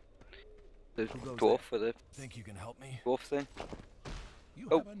 Yeah. The Who goes dwarf with a Think you can help me? dwarf thing. You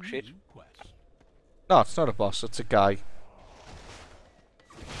Oh, have a shit. new quest. No, it's not a boss. It's a guy.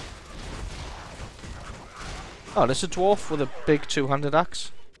 Oh, there's a dwarf with a big two-handed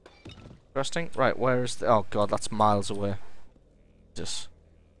axe. Interesting. Right, where is the... Oh god, that's miles away. Just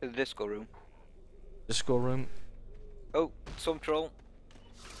In the disco room. disco room. Oh, some troll.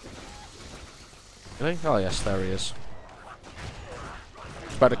 Really? Oh yes, there he is.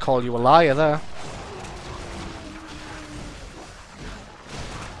 Better call you a liar there.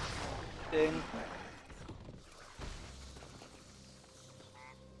 In.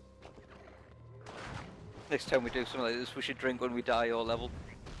 Next time we do something like this, we should drink when we die or level.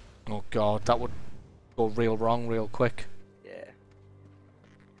 Oh god, that would go real wrong real quick. Yeah.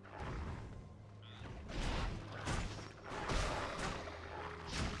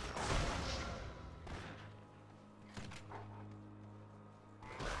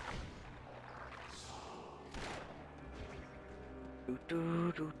 Do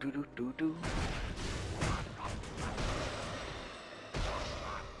do do do do do.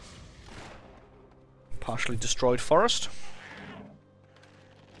 Partially destroyed forest.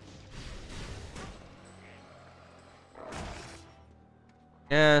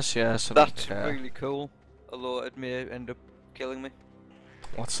 Yes, yes. I don't That's care. really cool. Although it may end up killing me.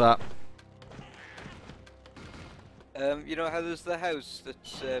 What's that? You know how there's the house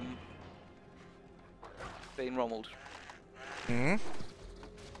that's being rumbled. Hmm.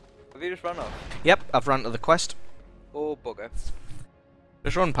 Have you just run off? Yep, I've run to the quest. Oh bugger.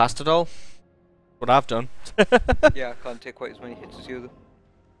 Just run past it all. What I've done. Yeah, I can't take quite as many hits as you though.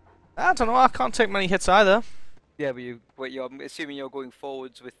 I don't know. I can't take many hits either. Yeah, but I'm assuming you're going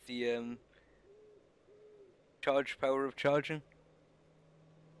forwards with the charge power of charging.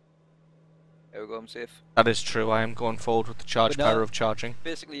 There we go, I'm safe. That is true. I am going forward with the charge But no. power of charging.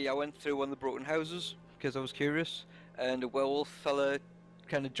 Basically, I went through one of the broken houses because I was curious, and a werewolf fella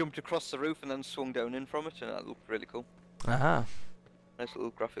kind of jumped across the roof and then swung down in from it, and that looked really cool. Aha. Nice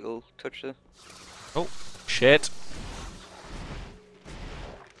little graphical touch there. Oh, shit.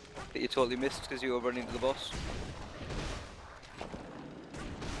 That you totally missed because you were running to the boss.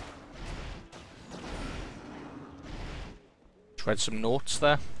 Read some notes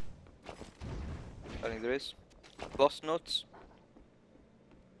there. I think there is. Lost notes.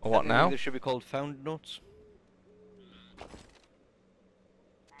 Or what Technically, now? They should be called found notes.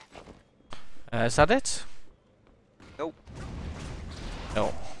 Is that it? Nope.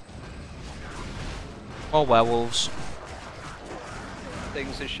 No. More werewolves.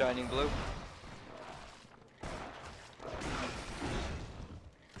 Things is shining blue.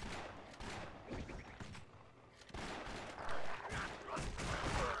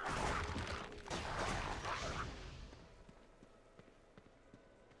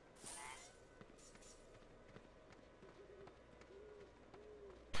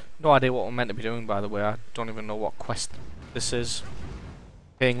 No idea what we're meant to be doing, by the way. I don't even know what quest this is.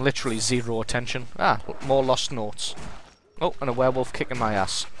 Paying literally zero attention. Ah, more lost notes. Oh, and a werewolf kicking my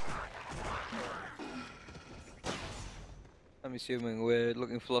ass. I'm assuming we're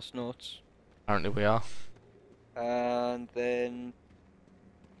looking for lost notes. Apparently we are. And then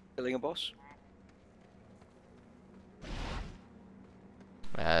killing a boss.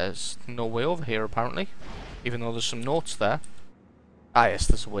 There's no way over here, apparently. Even though there's some notes there. Ah, yes,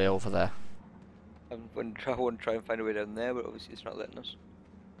 there's a way over there. I want to try and find a way down there, but obviously it's not letting us.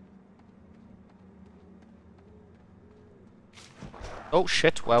 Oh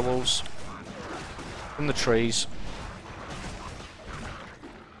shit, werewolves. From the trees.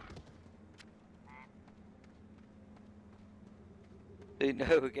 See,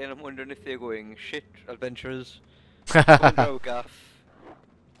 now again, I'm wondering if they're going, shit, adventurers. Oh no, gaff.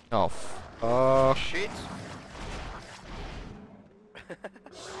 Oh, fuck. Shit.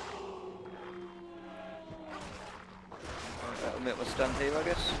 I'll make my stand here, I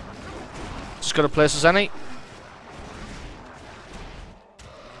guess. Just got to place as any.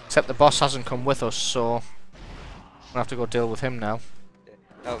 Except the boss hasn't come with us, so I'm gonna have to go deal with him now. Yeah,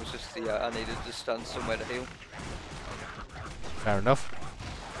 that was just the, I needed to stand somewhere to heal. Fair enough.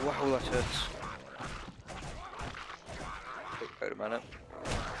 Wow, that hurts. Wait a minute.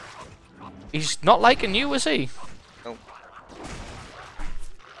 He's not liking you, is he? No.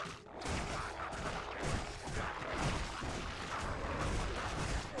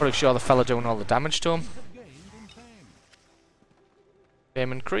 Pretty sure the fella doing all the damage to him. Gained in fame.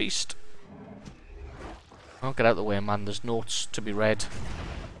 Fame increased. Oh, get out of the way, man. There's notes to be read.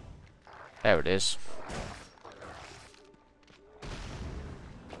 There it is.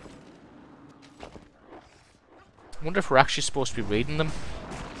 I wonder if we're actually supposed to be reading them.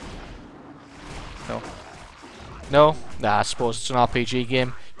 No. No? Nah, I suppose it's an RPG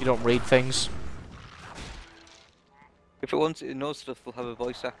game. You don't read things. If it wants to know stuff, we'll have a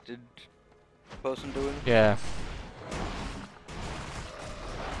voice acted person doing it. Yeah.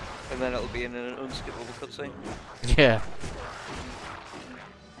 And then it'll be in an unskippable cutscene. Yeah.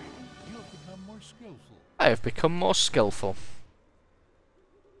 You have become more skillful. I have become more skillful.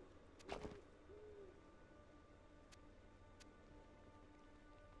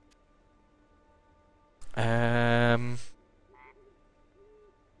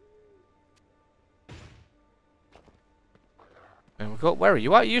 There we go. Where are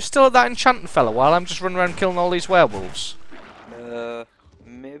you? Are you still at that enchanting fella while I'm just running around killing all these werewolves?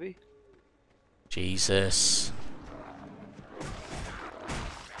 Maybe? Jesus.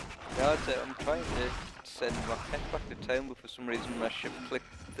 Yeah, I'm trying to send my head back to town, but for some reason my shift click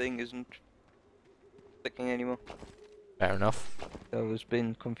thing isn't clicking anymore. Fair enough. I was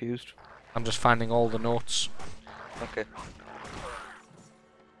being confused. I'm just finding all the notes. Okay.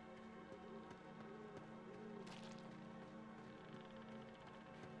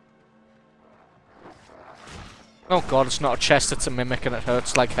 Oh god, it's not a chest, it's a mimic and it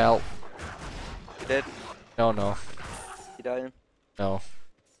hurts like hell. You dead? No, no. You dying? No.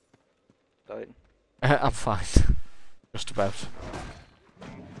 Dying. I'm fine. Just about.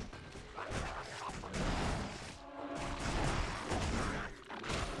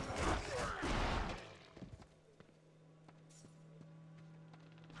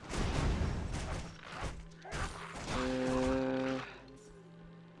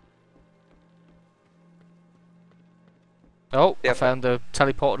 Oh, Yeah, I found the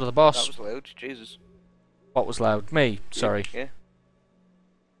teleporter to the boss. That was loud, Jesus. What was loud? Me, sorry. Yeah.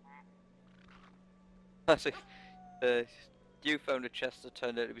 I see. You found a chest that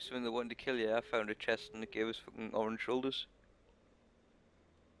turned out to be something that wanted to kill you. I found a chest and it gave us fucking orange shoulders.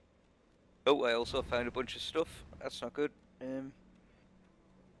 Oh, I also found a bunch of stuff. That's not good.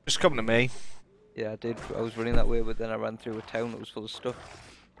 Just come to me. Yeah, I did. I was running that way, but then I ran through a town that was full of stuff.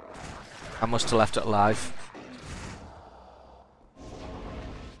 I must have left it alive.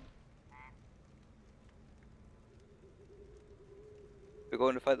 We're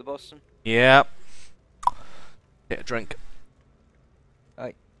going to fight the boss then? Yep. Get a drink.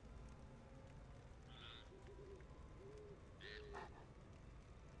 Aye.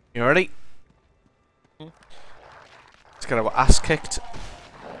 You ready? Let's get our ass kicked.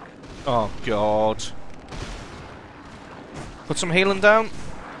 Oh god. Put some healing down.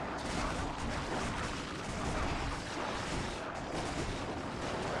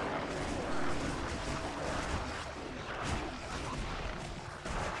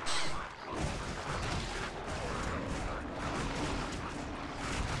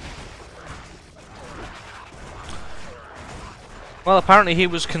 Well, apparently he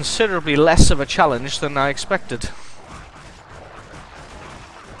was considerably less of a challenge than I expected.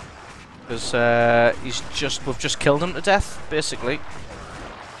 Because we've just killed him to death, basically.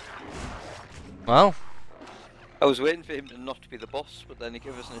 Well, I was waiting for him to not be the boss, but then he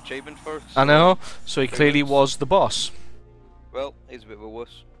gave us an achievement for it. I know. So he Very clearly good. was the boss. Well, he's a bit of a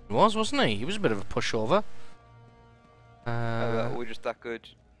wuss. He was, wasn't he? He was a bit of a pushover. We're just that good.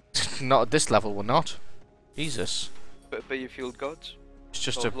 Not at this level, we're not. Jesus. But you fueled gods. It's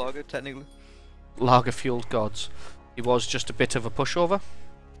just Or a lager, technically. lager-fueled gods. He was just a bit of a pushover.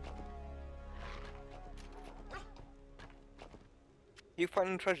 You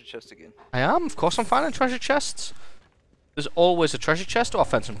finding treasure chest again? I am, of course I'm finding treasure chests. There's always a treasure chest. Oh, I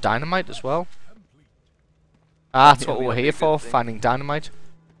found some dynamite as well. That's what Yeah, we're that'd be here a good for, thing. finding dynamite.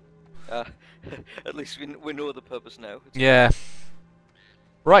 At least we know the purpose now. It's Yeah.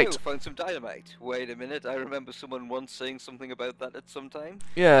 Right. Oh, found some dynamite. Wait a minute, I remember someone once saying something about that at some time.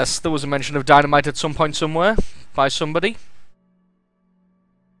 Yes, there was a mention of dynamite at some point somewhere by somebody.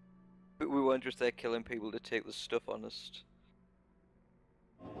 But we weren't just there killing people to take the stuff, honest.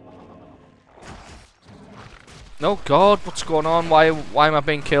 Oh God, what's going on? Why am I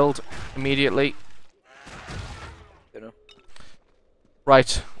being killed immediately? You know.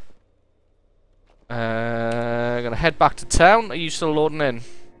 Right. Gonna head back to town. Are you still loading in?